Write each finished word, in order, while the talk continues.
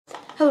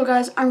Hello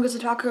guys, I'm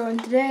Taco,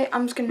 and today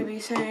I'm just going to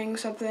be saying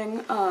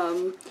something.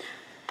 I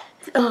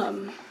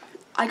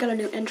got a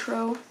new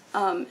intro.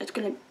 I'm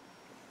going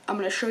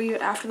to show you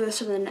after this,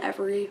 and then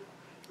every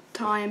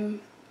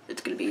time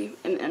it's going to be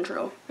in the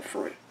intro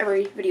for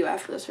every video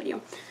after this video.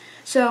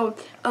 So,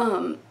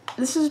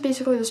 this is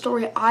basically the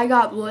story. I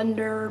got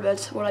Blender,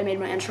 that's what I made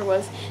my intro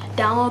with.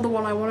 Download the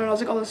one I wanted. I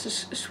was like, oh, this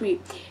is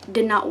sweet. It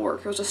did not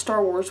work. It was a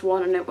Star Wars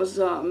one, and it was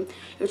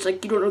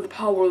like, you don't know the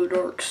power of the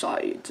dark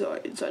side.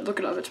 Look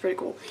it up, it's pretty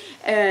cool.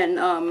 And,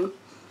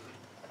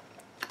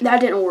 that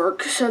didn't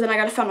work. So then I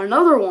gotta find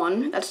another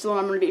one. That's the one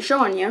I'm gonna be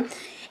showing you.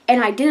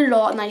 And I did it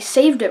all, and I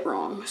saved it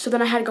wrong. So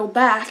then I had to go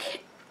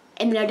back,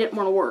 and then I didn't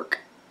want to work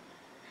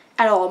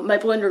at all. My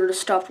Blender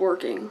just stopped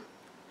working.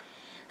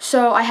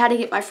 So I had to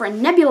get my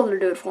friend Nebula to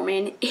do it for me,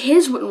 and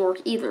his wouldn't work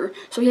either.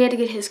 So he had to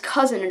get his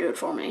cousin to do it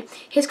for me.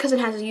 His cousin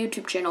has a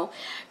YouTube channel.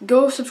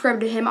 Go subscribe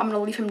to him. I'm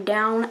gonna leave him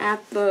down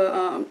at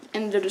the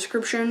in the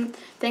description.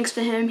 Thanks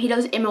to him, he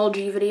does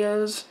MLG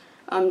videos.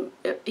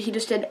 He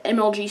just did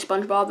MLG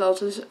SpongeBob. That was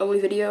his only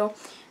video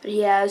that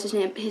he has. His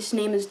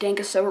name is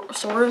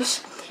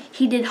Dankosaurus.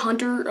 He did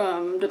Hunter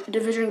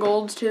Division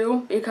Golds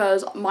too,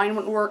 because mine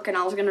wouldn't work and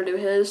I was gonna do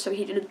his. So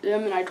he did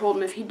them, and I told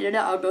him if he did it,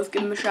 I would both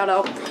give him a shout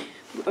out.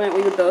 We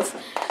would both.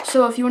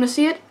 So if you want to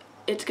see it,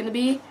 it's gonna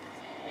be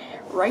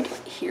right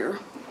here.